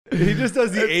He just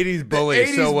does the 80s bully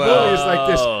The 80s so well. bully is like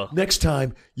this. Next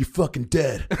time, you fucking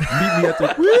dead. Meet me at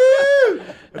the woo.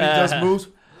 And he does moves.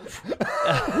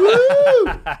 Woo!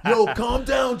 Yo, calm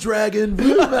down, dragon.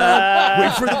 Woo, man.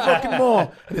 Wait for the fucking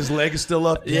mall. And his leg is still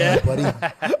up. Yeah, buddy.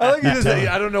 I like he just.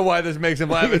 I don't know why this makes him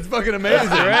laugh. It's fucking amazing.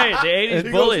 Right, the 80s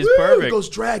He bully goes, is "Woo!" perfect. He goes,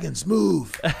 dragons,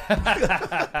 move.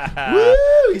 Woo!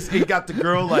 He got the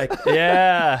girl like,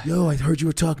 Yeah. yo, I heard you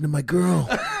were talking to my girl.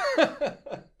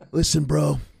 Listen,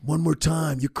 bro, one more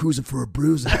time, you're cruising for a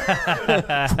bruising. Put him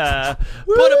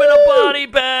in a body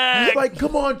bag. He's like,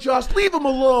 come on, Josh, leave him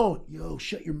alone. Yo,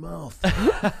 shut your mouth.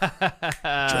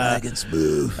 Dragons,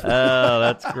 move. Oh,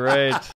 that's great.